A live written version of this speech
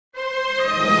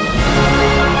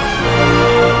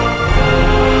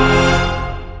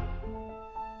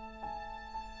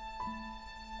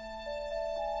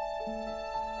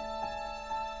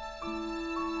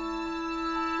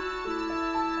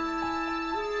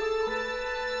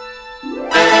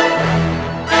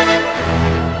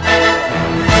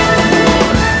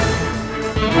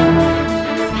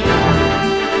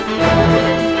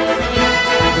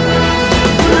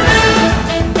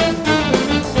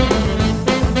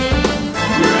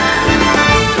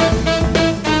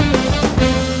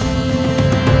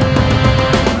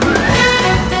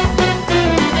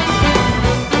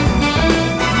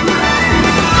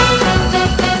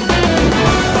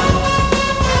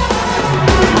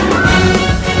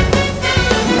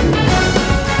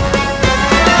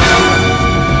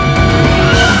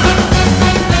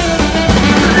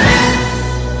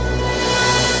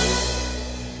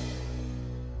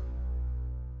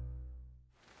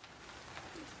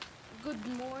Good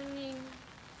morning.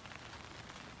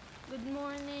 Good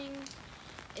morning.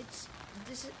 It's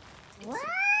this. It's,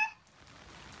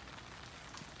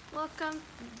 Welcome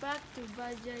back to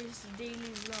Bajai's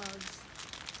daily vlogs.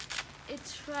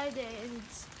 It's Friday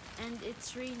and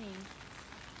it's raining.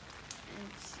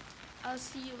 And I'll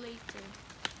see you later.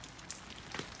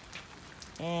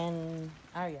 And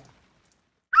Arya.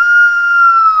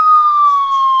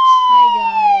 Hi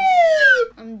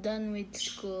guys. I'm done with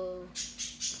school.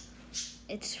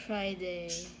 It's Friday,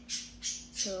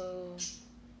 so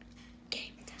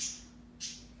game time.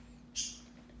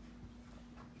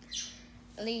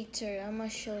 Later, I'm gonna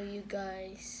show you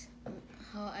guys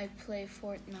how I play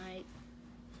Fortnite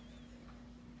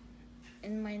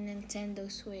in my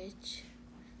Nintendo Switch.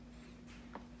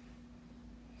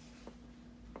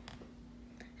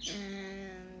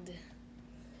 And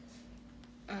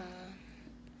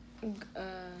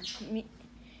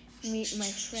meet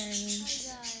my friends.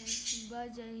 Hi guys,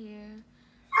 Baja here.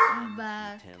 I'm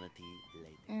back,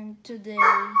 and today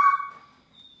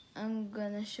I'm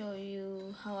gonna show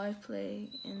you how I play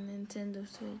in Nintendo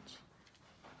Switch.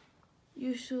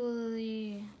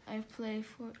 Usually I play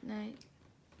Fortnite.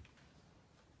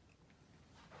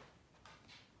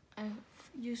 I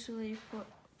usually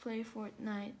play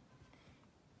Fortnite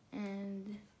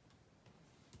and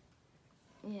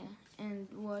yeah, and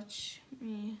watch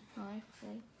me how I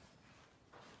play.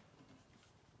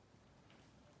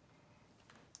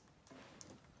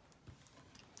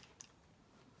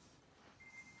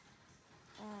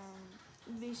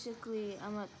 Basically,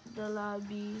 I'm at the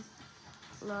lobby,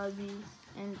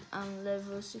 and I'm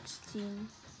level 16.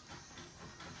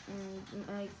 And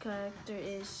my character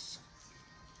is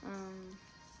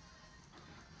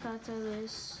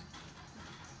Catalyst,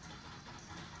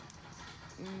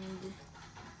 and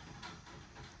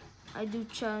I do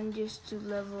challenges to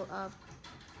level up.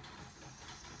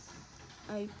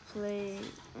 I play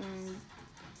and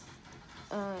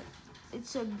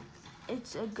it's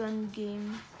a gun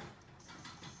game.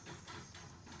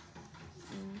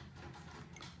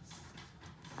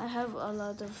 I have a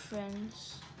lot of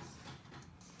friends.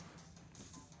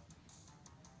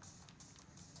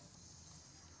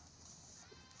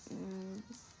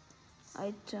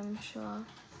 Item shop.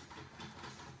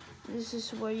 This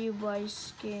is where you buy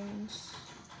skins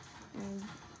and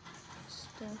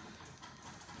stuff.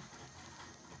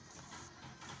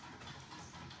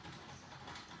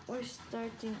 We're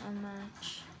starting a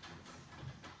match.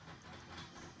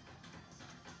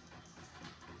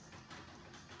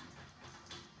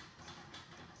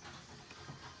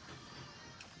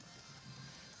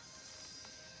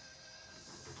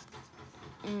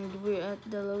 And we are at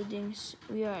the loading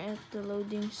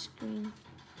screen.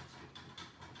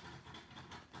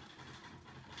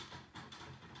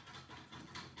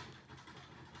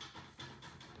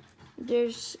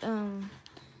 There's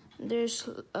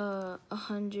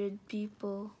 100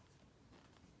 people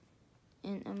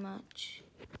in a match.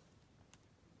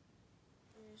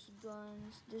 There's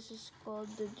guns. This is called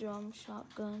the drum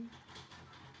shotgun,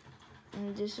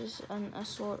 and this is an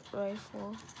assault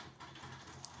rifle.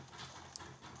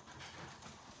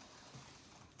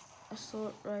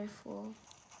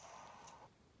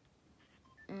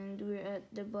 And we're at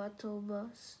the battle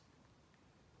bus.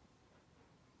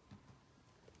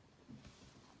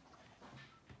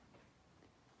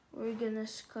 We're gonna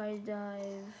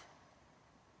skydive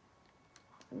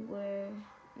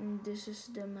and this is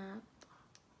the map.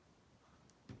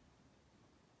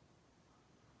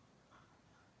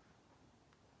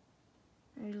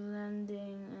 We're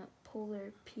landing at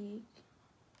Polar Peak.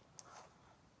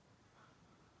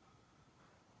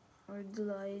 We're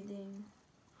gliding.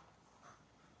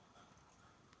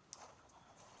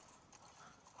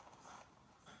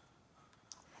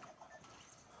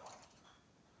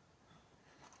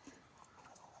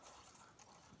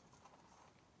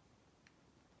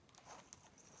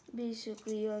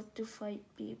 Basically, you have to fight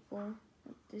people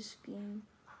at this game.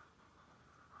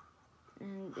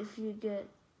 And if you get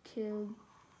killed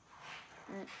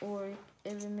or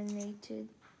eliminated,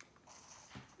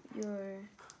 you're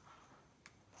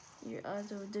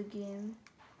out of the game.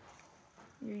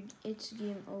 It's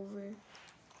game over.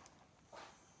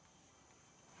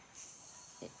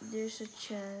 There's a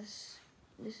chest.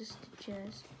 This is the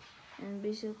chest, and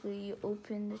basically you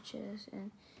open the chest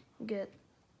and get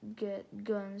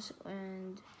guns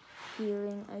and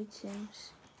healing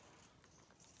items.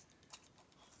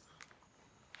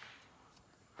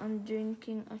 I'm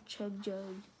drinking a chug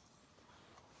jug.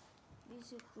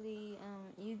 Basically,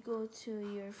 you go to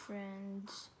your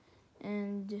friends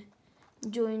and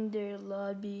join their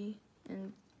lobby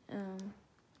and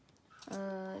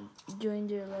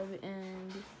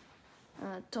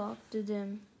talk to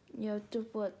them. You have to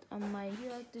put a mic. You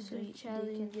have to do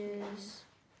challenges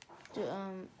to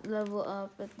level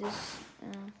up at this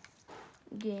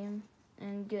game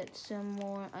and get some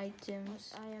more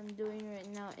items. What I am doing right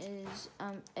now is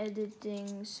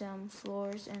editing some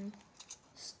floors and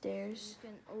stairs. You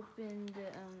can open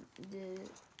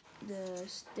the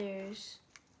stairs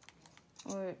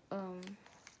or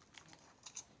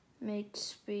make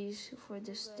space for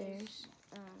the stairs.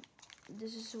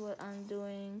 This is what I'm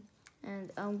doing,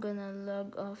 and I'm gonna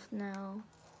log off now.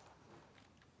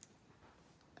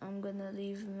 I'm gonna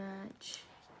leave match.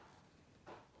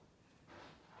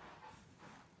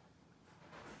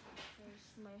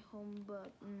 There's my home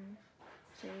button,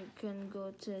 so you can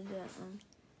go to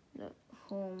the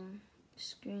home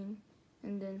screen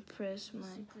and then press my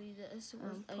that's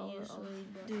what I usually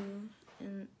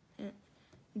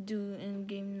do in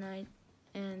game night.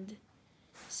 And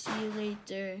see you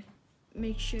later.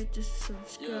 Make sure to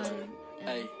subscribe. Yeah.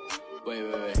 Hey,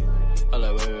 wait. Hold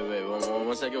up, wait.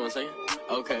 One second.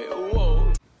 Okay,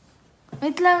 whoa.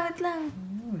 Wait lang.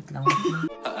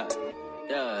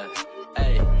 Yeah,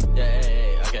 hey.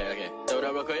 Okay. Do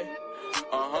that real quick.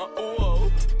 Whoa.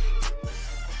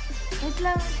 Wait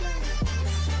lang.